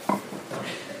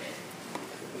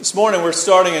This morning we're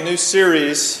starting a new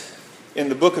series in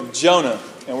the book of Jonah,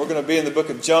 and we're going to be in the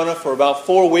book of Jonah for about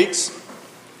 4 weeks,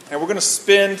 and we're going to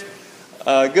spend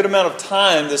a good amount of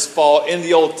time this fall in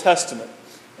the Old Testament.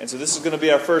 And so this is going to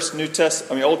be our first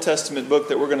Old Testament book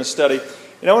that we're going to study.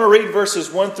 And I want to read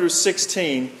verses 1 through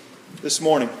 16 this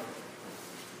morning.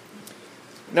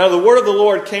 Now the word of the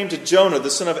Lord came to Jonah,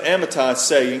 the son of Amittai,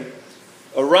 saying,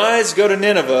 "Arise, go to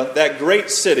Nineveh, that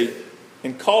great city,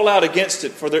 and call out against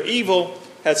it, for their evil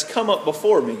has come up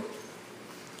before me."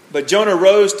 But Jonah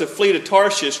rose to flee to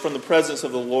Tarshish from the presence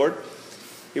of the Lord.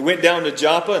 He went down to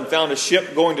Joppa and found a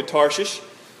ship going to Tarshish.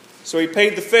 So he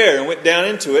paid the fare and went down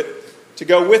into it to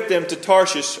go with them to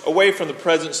Tarshish, away from the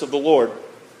presence of the Lord.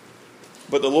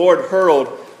 But the Lord hurled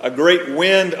a great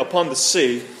wind upon the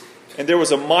sea, and there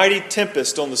was a mighty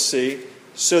tempest on the sea,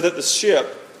 so that the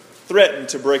ship threatened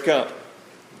to break up.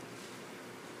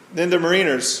 Then the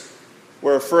mariners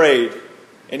were afraid,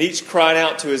 and each cried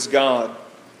out to his God.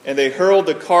 And they hurled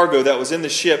the cargo that was in the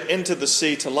ship into the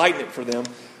sea to lighten it for them.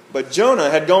 But Jonah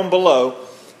had gone below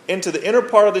into the inner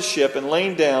part of the ship and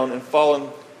lain down and fallen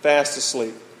fast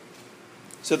asleep.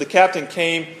 So the captain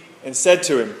came and said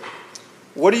to him,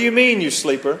 "What do you mean, you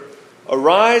sleeper?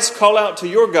 Arise, call out to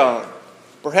your God.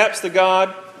 Perhaps the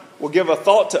God will give a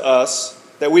thought to us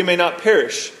that we may not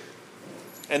perish."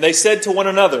 And they said to one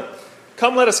another,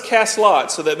 "Come, let us cast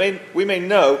lots, so that we may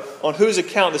know on whose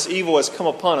account this evil has come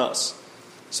upon us."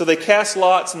 So they cast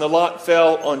lots, and the lot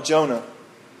fell on Jonah.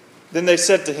 Then they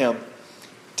said to him,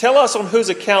 "Tell us on whose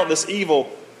account this evil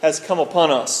has come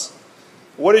upon us.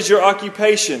 What is your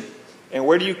occupation, and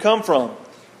where do you come from?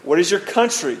 What is your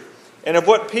country, and of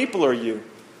what people are you?"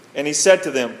 And he said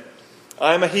to them,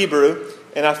 "I am a Hebrew,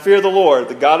 and I fear the Lord,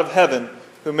 the God of heaven,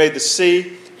 who made the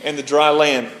sea and the dry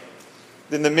land."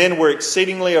 Then the men were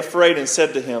exceedingly afraid and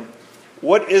said to him,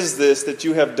 "What is this that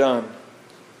you have done?"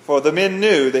 For the men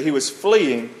knew that he was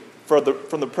fleeing from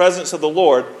the presence of the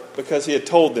Lord, because he had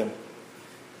told them.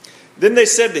 Then they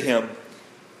said to him,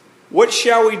 "What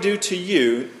shall we do to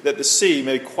you that the sea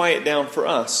may quiet down for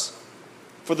us?"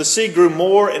 For the sea grew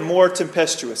more and more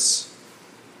tempestuous.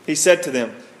 He said to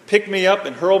them, "Pick me up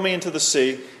and hurl me into the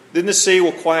sea, then the sea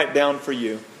will quiet down for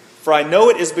you. For I know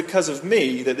it is because of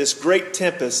me that this great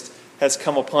tempest has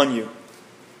come upon you."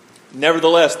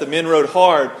 Nevertheless, the men rowed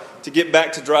hard to get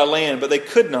back to dry land, but they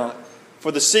could not,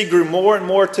 for the sea grew more and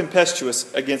more tempestuous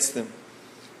against them.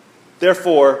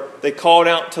 Therefore they called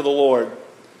out to the Lord,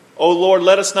 "O Lord,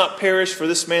 let us not perish for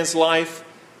this man's life,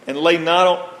 and lay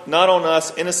not on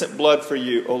us innocent blood, for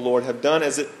you, O Lord, have done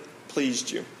as it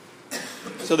pleased you."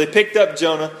 So they picked up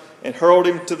Jonah and hurled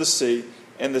him to the sea,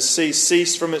 and the sea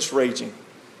ceased from its raging.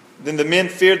 Then the men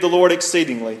feared the Lord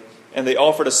exceedingly, and they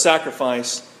offered a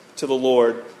sacrifice to the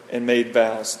Lord and made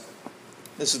vows.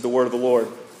 This is the word of the Lord.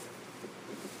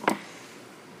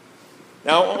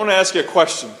 Now, I want to ask you a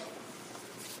question.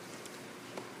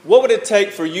 What would it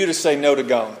take for you to say no to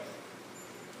God?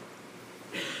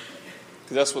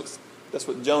 Because that's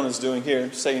what Jonah's doing here,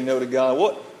 saying no to God.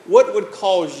 What would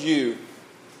cause you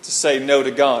to say no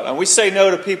to God? And we say no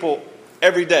to people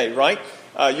every day, right?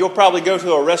 You'll probably go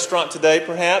to a restaurant today,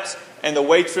 perhaps, and the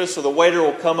waitress or the waiter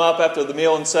will come up after the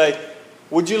meal and say,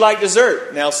 "Would you like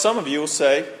dessert?" Now, some of you will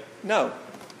say no.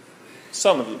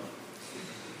 Some of you.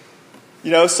 You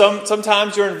know,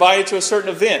 sometimes you're invited to a certain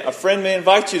event. A friend may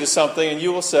invite you to something and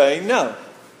you will say no.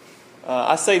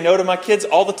 I say no to my kids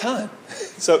all the time.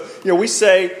 So, we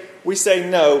say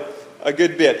no a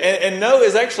good bit. And no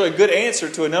is actually a good answer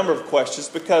to a number of questions,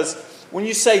 because when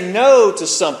you say no to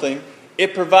something,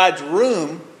 it provides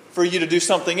room for you to do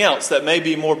something else that may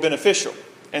be more beneficial.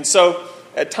 And so,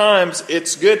 at times,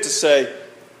 it's good to say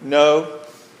no,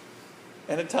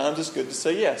 and at times it's good to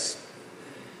say yes.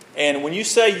 And when you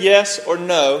say yes or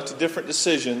no to different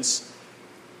decisions,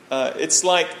 it's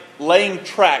like laying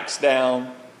tracks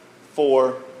down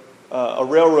for a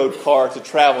railroad car to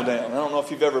travel down. I don't know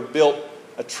if you've ever built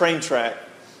a train track,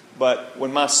 but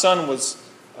when my son was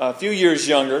a few years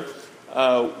younger,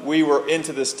 we were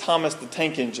into this Thomas the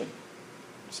Tank Engine.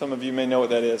 Some of you may know what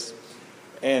that is.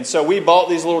 And so we bought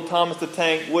these little Thomas the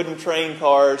Tank wooden train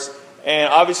cars, and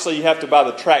obviously you have to buy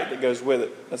the track that goes with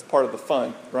it. That's part of the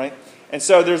fun, right? And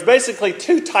so there's basically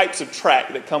two types of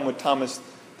track that come with Thomas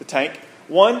the Tank.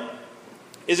 One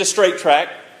is a straight track,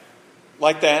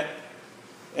 like that,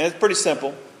 and it's pretty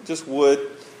simple, just wood.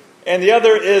 And the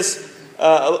other is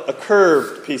a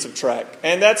curved piece of track,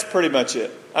 and that's pretty much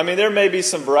it. I mean, there may be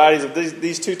some varieties of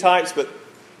these two types, but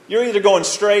you're either going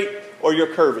straight or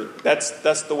you're curvy.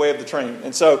 That's the way of the train.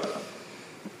 And so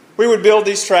we would build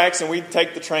these tracks, and we'd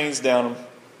take the trains down them.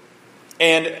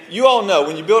 And you all know,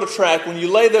 when you build a track, when you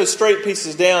lay those straight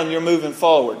pieces down, you're moving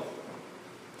forward.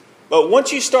 But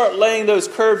once you start laying those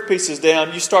curved pieces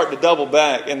down, you start to double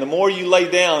back. And the more you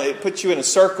lay down, it puts you in a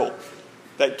circle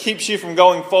that keeps you from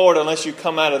going forward unless you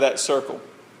come out of that circle.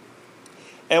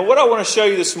 And what I want to show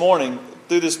you this morning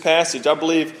through this passage, I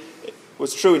believe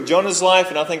was true in Jonah's life,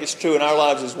 and I think it's true in our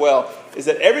lives as well, is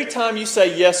that every time you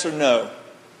say yes or no,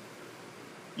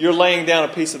 you're laying down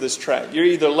a piece of this track. You're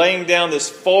either laying down this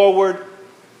forward,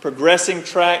 progressing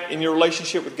track in your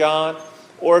relationship with God,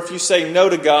 or if you say no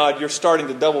to God, you're starting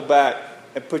to double back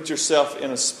and put yourself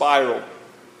in a spiral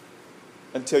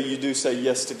until you do say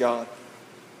yes to God.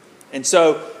 And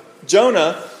so,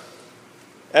 Jonah,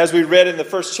 as we read in the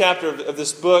first chapter of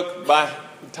this book,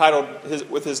 titled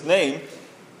with his name,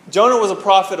 Jonah was a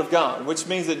prophet of God, which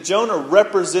means that Jonah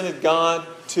represented God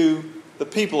to the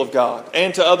people of God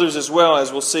and to others as well,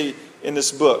 as we'll see in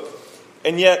this book.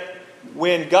 And yet,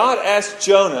 when God asked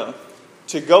Jonah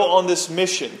to go on this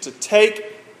mission, to take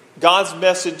God's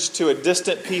message to a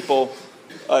distant people,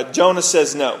 Jonah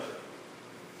says no.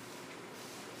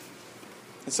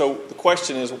 And so the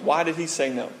question is, why did he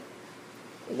say no?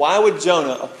 Why would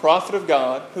Jonah, a prophet of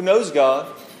God, who knows God,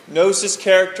 knows his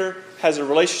character, has a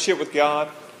relationship with God,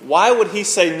 why would he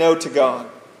say no to God?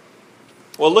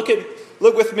 Well, look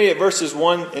with me at verses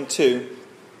 1 and 2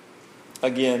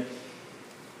 again.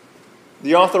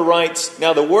 The author writes,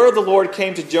 "Now the word of the Lord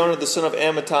came to Jonah the son of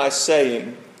Amittai,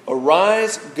 saying,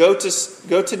 Arise, go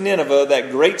to Nineveh,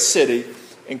 that great city,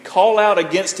 and call out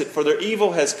against it, for their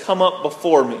evil has come up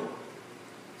before me."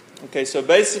 Okay, so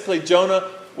basically Jonah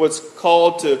was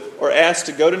called to, or asked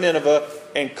to go to Nineveh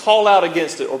and call out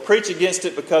against it, or preach against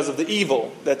it because of the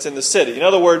evil that's in the city. In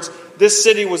other words, this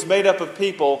city was made up of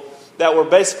people that were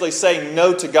basically saying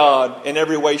no to God in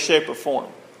every way, shape, or form.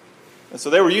 And so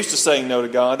they were used to saying no to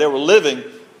God. They were living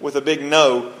with a big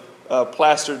no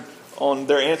plastered on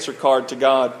their answer card to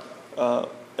God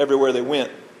everywhere they went.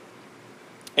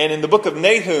 And in the book of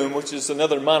Nahum, which is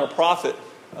another minor prophet,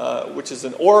 which is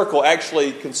an oracle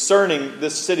actually concerning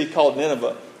this city called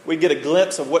Nineveh, we get a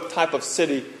glimpse of what type of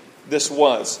city this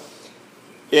was.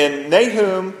 In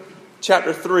Nahum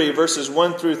chapter 3, verses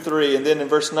 1 through 3, and then in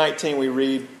verse 19 we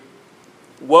read,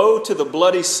 "Woe to the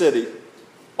bloody city,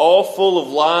 all full of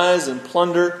lies and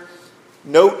plunder,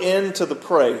 no end to the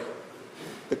prey.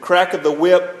 The crack of the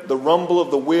whip, the rumble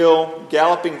of the wheel,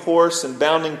 galloping horse and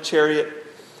bounding chariot,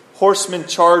 horsemen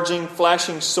charging,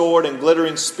 flashing sword and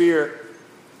glittering spear,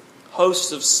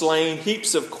 hosts of slain,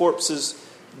 heaps of corpses,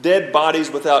 dead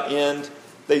bodies without end.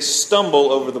 They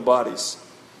stumble over the bodies.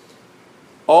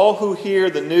 All who hear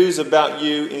the news about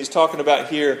you," and he's talking about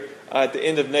here at the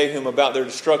end of Nahum about their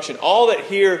destruction, "all that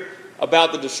hear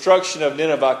about the destruction of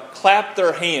Nineveh clap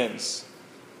their hands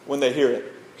when they hear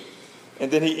it."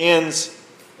 And then he ends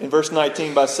in verse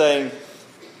 19 by saying,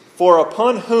 "For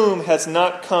upon whom has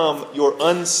not come your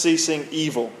unceasing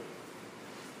evil?"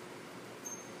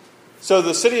 So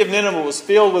the city of Nineveh was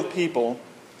filled with people,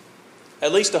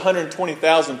 at least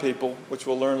 120,000 people, which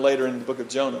we'll learn later in the book of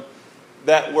Jonah,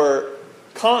 that were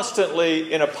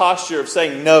constantly in a posture of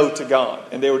saying no to God.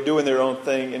 And they were doing their own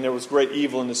thing, and there was great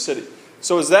evil in the city.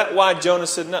 So is that why Jonah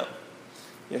said no?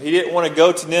 He didn't want to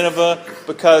go to Nineveh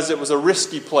because it was a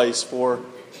risky place for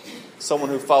someone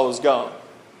who follows God.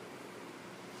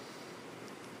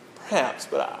 Perhaps,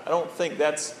 but I don't think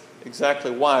that's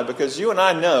exactly why. Because you and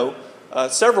I know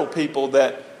several people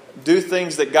that do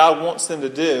things that God wants them to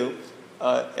do,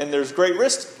 and there's great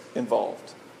risk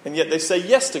involved. And yet they say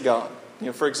yes to God.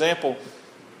 For example,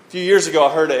 a few years ago I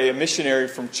heard a missionary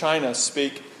from China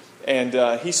speak,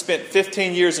 and he spent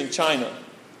 15 years in China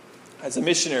as a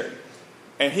missionary.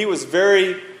 And he was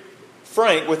very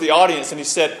frank with the audience, and he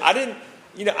said,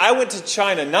 I went to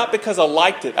China not because I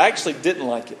liked it. I actually didn't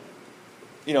like it.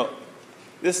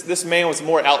 This man was a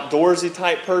more outdoorsy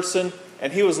type person,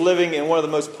 and he was living in one of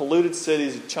the most polluted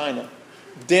cities of China,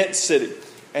 dense city.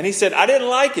 And he said, I didn't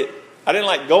like it. I didn't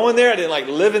like going there. I didn't like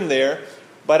living there.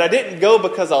 But I didn't go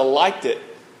because I liked it,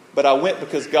 but I went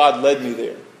because God led me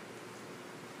there.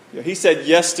 He said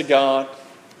yes to God,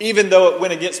 even though it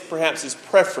went against perhaps his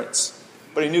preference.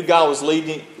 But he knew God was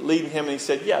leading him, and he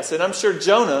said yes. And I'm sure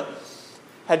Jonah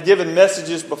had given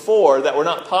messages before that were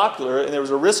not popular, and there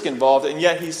was a risk involved, and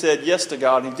yet he said yes to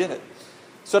God, and he did it.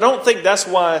 So I don't think that's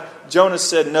why Jonah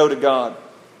said no to God.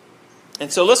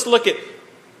 And so let's look at,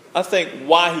 I think,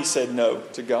 why he said no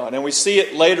to God. And we see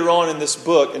it later on in this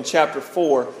book in chapter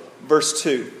 4, verse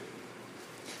 2.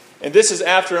 And this is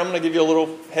after, I'm going to give you a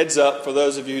little heads up for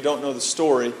those of you who don't know the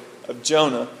story of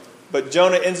Jonah. But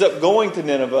Jonah ends up going to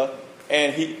Nineveh,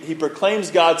 and he proclaims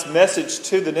God's message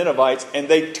to the Ninevites, and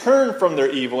they turn from their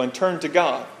evil and turn to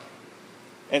God.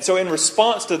 And so in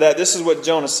response to that, this is what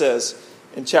Jonah says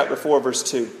in chapter 4, verse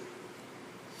 2.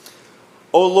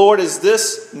 O Lord, is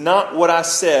this not what I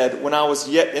said when I was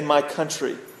yet in my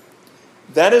country?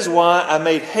 That is why I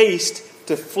made haste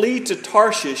to flee to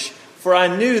Tarshish, for I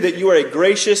knew that you are a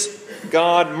gracious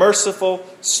God, merciful,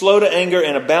 slow to anger,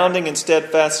 and abounding in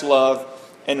steadfast love,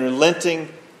 and relenting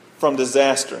from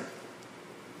disaster.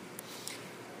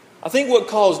 I think what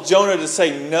caused Jonah to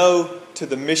say no to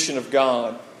the mission of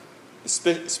God,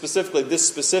 specifically this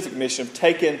specific mission of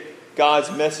taking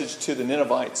God's message to the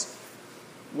Ninevites,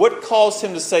 what caused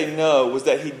him to say no was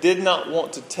that he did not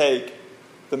want to take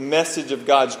the message of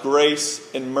God's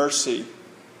grace and mercy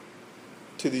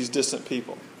to these distant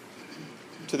people,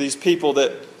 to these people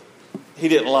that he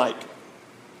didn't like.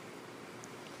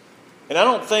 And I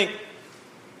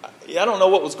don't know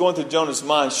what was going through Jonah's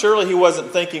mind. Surely he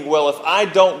wasn't thinking, well, if I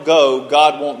don't go,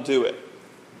 God won't do it.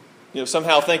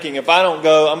 Somehow thinking, if I don't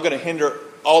go, I'm going to hinder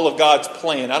all of God's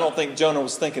plan. I don't think Jonah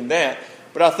was thinking that.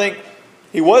 But I think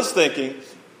he was thinking,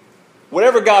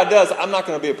 whatever God does, I'm not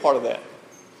going to be a part of that.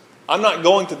 I'm not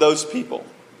going to those people.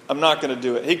 I'm not going to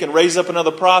do it. He can raise up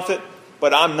another prophet,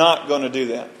 but I'm not going to do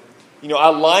that. I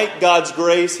like God's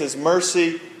grace, His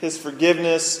mercy, His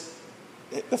forgiveness,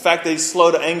 the fact that He's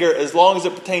slow to anger as long as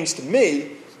it pertains to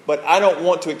me, but I don't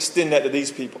want to extend that to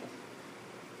these people.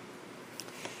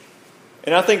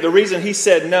 And I think the reason he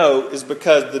said no is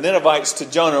because the Ninevites to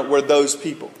Jonah were those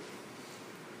people.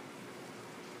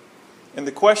 And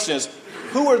the question is,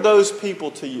 who are those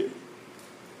people to you?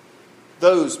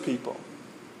 Those people.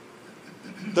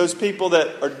 Those people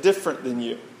that are different than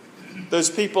you. Those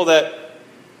people that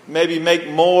maybe make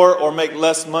more or make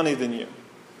less money than you.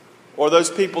 Or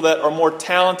those people that are more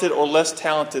talented or less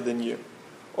talented than you.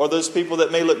 Or those people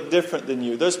that may look different than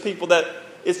you. Those people that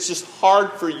it's just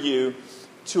hard for you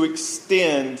to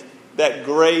extend that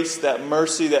grace, that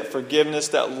mercy, that forgiveness,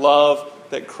 that love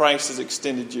that Christ has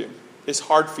extended you. It's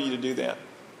hard for you to do that.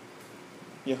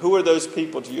 Who are those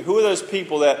people to you? Who are those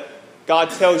people that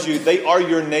God tells you they are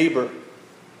your neighbor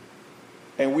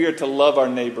and we are to love our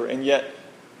neighbor, and yet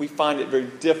we find it very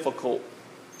difficult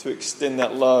to extend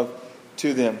that love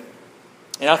to them?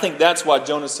 And I think that's why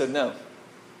Jonah said no.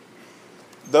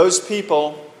 Those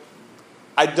people,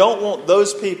 I don't want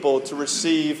those people to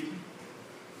receive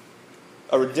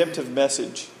a redemptive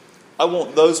message. I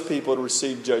want those people to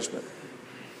receive judgment.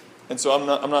 And so I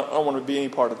don't want to be any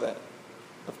part of that,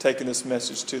 of taking this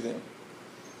message to them.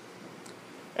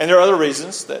 And there are other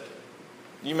reasons that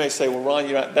you may say, well,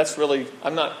 Ron,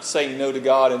 I'm not saying no to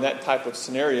God in that type of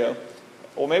scenario.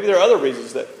 Or maybe there are other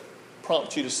reasons that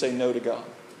prompt you to say no to God.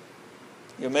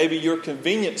 Maybe your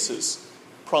conveniences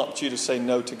prompt you to say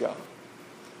no to God.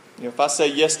 If I say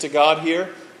yes to God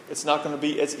here, it's not going to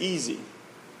be as easy.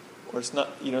 Or it's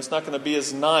not going to be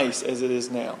as nice as it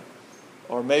is now.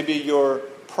 Or maybe your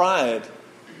pride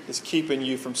is keeping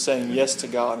you from saying yes to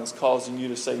God and is causing you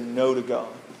to say no to God.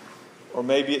 Or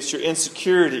maybe it's your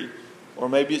insecurity. Or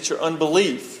maybe it's your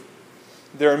unbelief.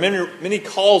 There are many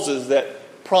causes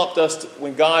that prompt us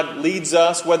when God leads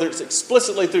us, whether it's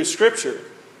explicitly through Scripture.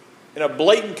 In a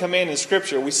blatant command in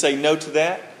Scripture, we say no to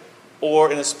that.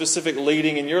 Or in a specific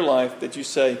leading in your life that you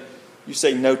say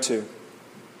no to.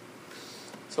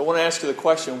 So I want to ask you the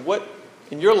question, what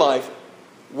in your life,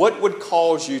 what would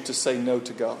cause you to say no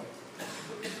to God?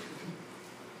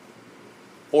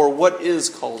 Or what is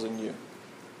causing you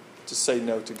to say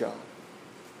no to God?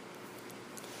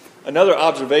 Another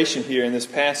observation here in this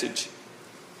passage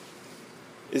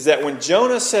is that when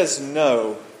Jonah says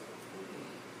no,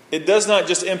 it does not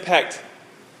just impact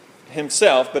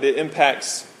himself, but it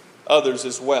impacts others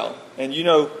as well. And you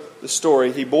know the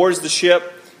story. He boards the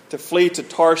ship to flee to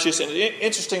Tarshish. And it's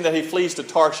interesting that he flees to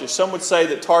Tarshish. Some would say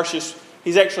that Tarshish,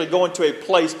 he's actually going to a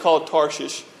place called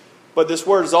Tarshish. But this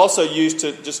word is also used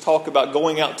to just talk about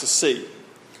going out to sea.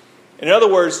 In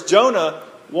other words, Jonah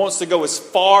wants to go as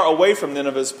far away from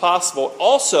Nineveh as possible.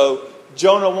 Also,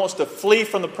 Jonah wants to flee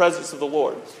from the presence of the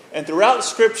Lord. And throughout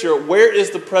Scripture, where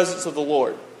is the presence of the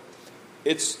Lord?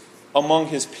 It's among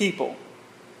His people.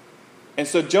 And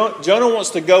so Jonah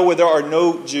wants to go where there are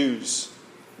no Jews.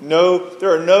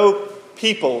 There are no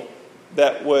people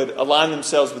that would align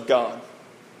themselves with God.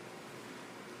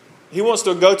 He wants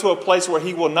to go to a place where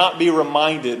he will not be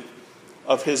reminded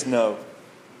of his no.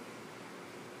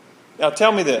 Now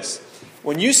tell me this.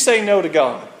 When you say no to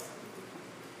God,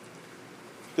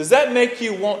 does that make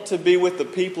you want to be with the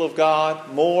people of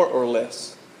God more or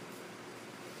less?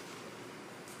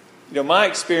 My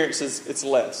experience is it's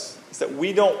less. It's that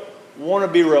we don't want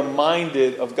to be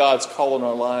reminded of God's call in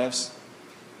our lives.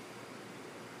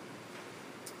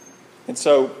 And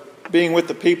so, being with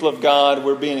the people of God,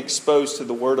 we're being exposed to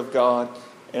the Word of God.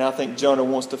 And I think Jonah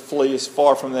wants to flee as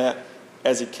far from that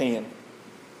as he can.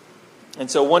 And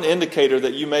so one indicator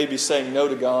that you may be saying no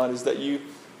to God is that you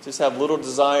just have little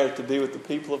desire to be with the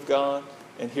people of God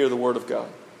and hear the Word of God.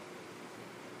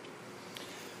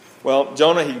 Well,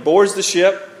 Jonah, he boards the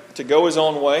ship to go his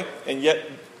own way, and yet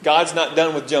God's not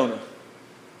done with Jonah.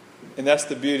 And that's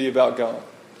the beauty about God.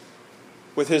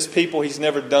 With His people, He's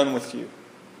never done with you.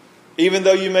 Even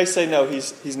though you may say no,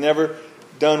 He's never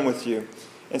done with you.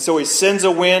 And so He sends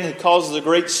a wind, He causes a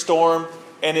great storm,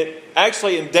 and it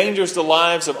actually endangers the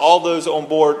lives of all those on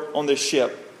board on this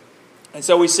ship. And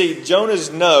so we see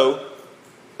Jonah's no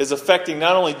is affecting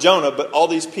not only Jonah, but all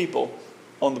these people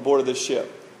on the board of this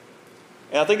ship.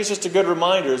 And I think it's just a good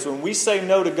reminder is when we say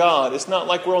no to God, it's not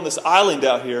like we're on this island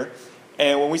out here,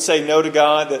 and when we say no to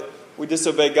God, that we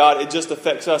disobey God, it just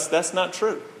affects us. That's not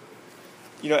true.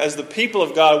 You know, as the people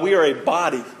of God, we are a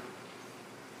body.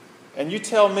 And you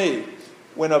tell me,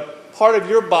 when a part of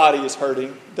your body is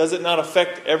hurting, does it not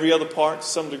affect every other part to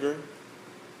some degree?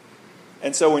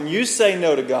 And so when you say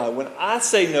no to God, when I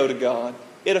say no to God,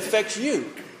 it affects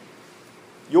you.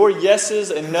 Your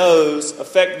yeses and nos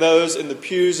affect those in the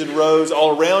pews and rows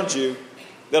all around you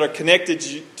that are connected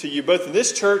to you both in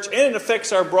this church, and it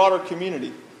affects our broader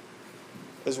community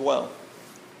as well.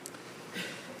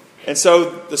 And so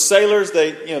the sailors,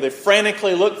 they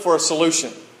frantically look for a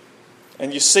solution.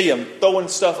 And you see them throwing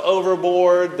stuff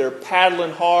overboard, they're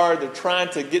paddling hard, they're trying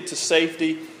to get to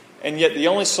safety, and yet the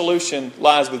only solution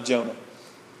lies with Jonah.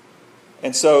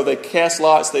 And so they cast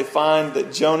lots, they find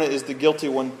that Jonah is the guilty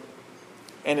one,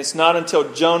 and it's not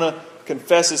until Jonah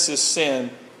confesses his sin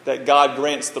that God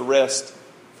grants the rest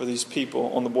for these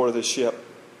people on the board of this ship.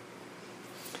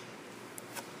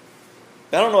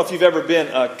 Now, I don't know if you've ever been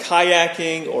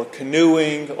kayaking or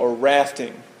canoeing or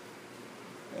rafting.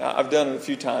 I've done it a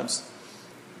few times.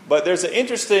 But there's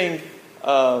something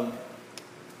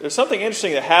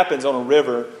interesting that happens on a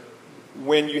river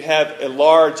when you have a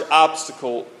large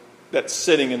obstacle that's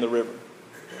sitting in the river.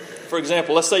 For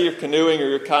example, let's say you're canoeing or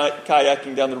you're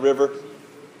kayaking down the river,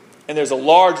 and there's a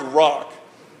large rock,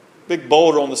 big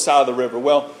boulder on the side of the river.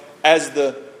 Well, as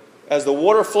the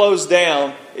water flows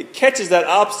down, it catches that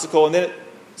obstacle, and then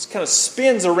it kind of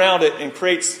spins around it and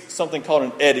creates something called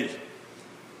an eddy.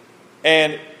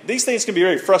 And these things can be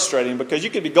very frustrating because you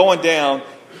could be going down,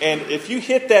 and if you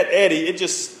hit that eddy, it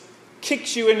just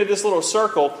kicks you into this little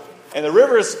circle, and the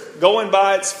river is going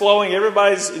by, it's flowing,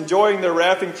 everybody's enjoying their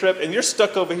rafting trip, and you're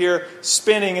stuck over here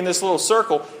spinning in this little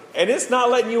circle, and it's not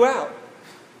letting you out.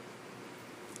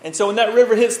 And so when that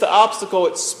river hits the obstacle,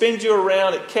 it spins you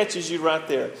around, it catches you right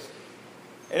there.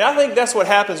 And I think that's what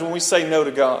happens when we say no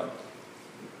to God.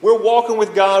 We're walking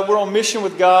with God, we're on mission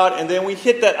with God, and then we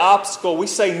hit that obstacle, we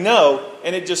say no,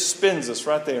 and it just spins us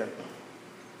right there.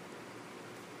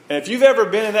 And if you've ever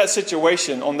been in that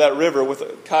situation on that river with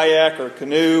a kayak or a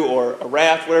canoe or a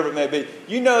raft, whatever it may be,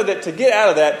 you know that to get out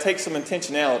of that takes some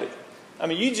intentionality. I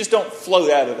mean, you just don't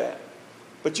float out of that.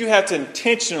 But you have to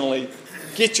intentionally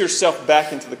get yourself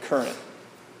back into the current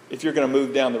if you're going to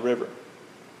move down the river.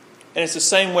 And it's the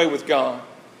same way with God.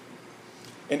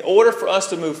 In order for us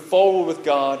to move forward with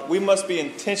God, we must be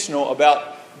intentional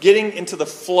about getting into the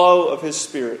flow of His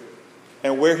Spirit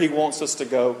and where He wants us to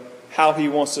go, how He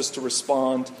wants us to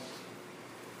respond,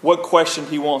 what question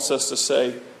He wants us to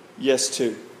say yes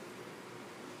to.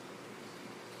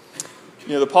 You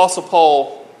know, the Apostle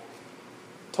Paul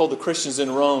told the Christians in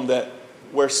Rome that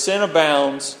where sin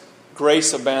abounds,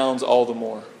 grace abounds all the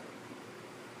more.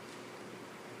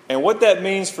 And what that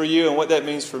means for you and what that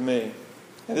means for me,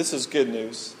 and this is good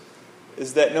news,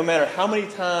 is that no matter how many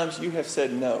times you have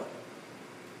said no,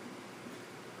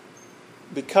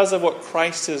 because of what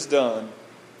Christ has done,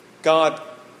 God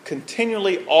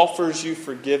continually offers you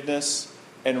forgiveness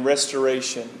and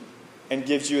restoration and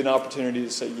gives you an opportunity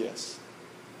to say yes.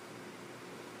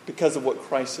 Because of what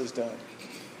Christ has done.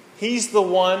 He's the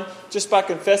one, just by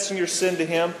confessing your sin to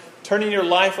Him, turning your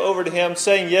life over to Him,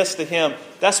 saying yes to Him,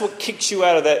 that's what kicks you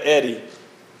out of that eddy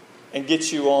and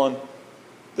gets you on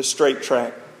the straight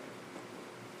track.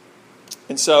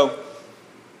 And so,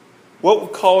 what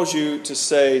would cause you to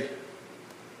say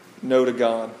no to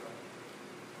God?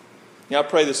 I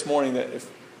pray this morning that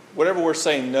if whatever we're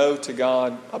saying no to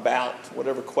God about,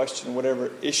 whatever question,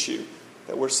 whatever issue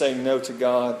that we're saying no to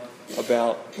God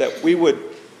about, that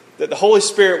the Holy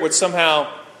Spirit would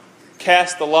somehow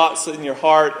cast the lots in your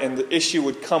heart and the issue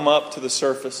would come up to the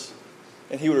surface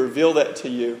and He would reveal that to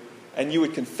you and you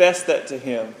would confess that to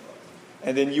Him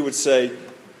and then you would say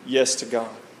yes to God.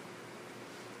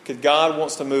 Because God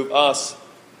wants to move us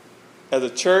as a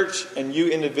church and you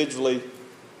individually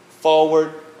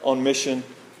forward on mission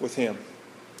with Him.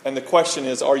 And the question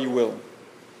is, are you willing?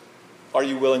 Are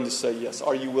you willing to say yes?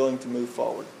 Are you willing to move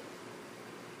forward?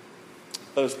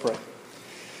 Let us pray.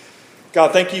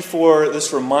 God, thank you for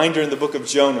this reminder in the book of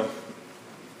Jonah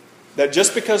that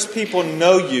just because people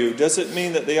know you doesn't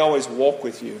mean that they always walk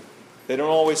with you. They don't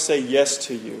always say yes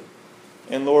to you.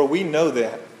 And Lord, we know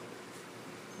that.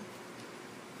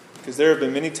 Because there have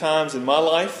been many times in my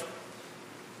life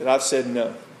that I've said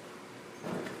no.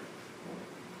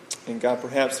 And God,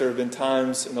 perhaps there have been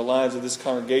times in the lives of this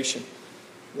congregation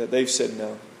that they've said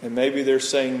no. And maybe they're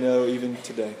saying no even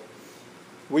today.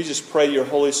 We just pray your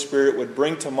Holy Spirit would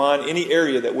bring to mind any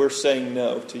area that we're saying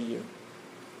no to you.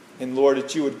 And Lord,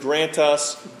 that you would grant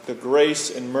us the grace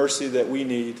and mercy that we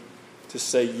need to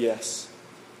say yes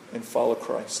and follow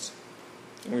Christ.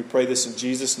 And we pray this in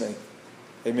Jesus' name.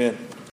 Amen.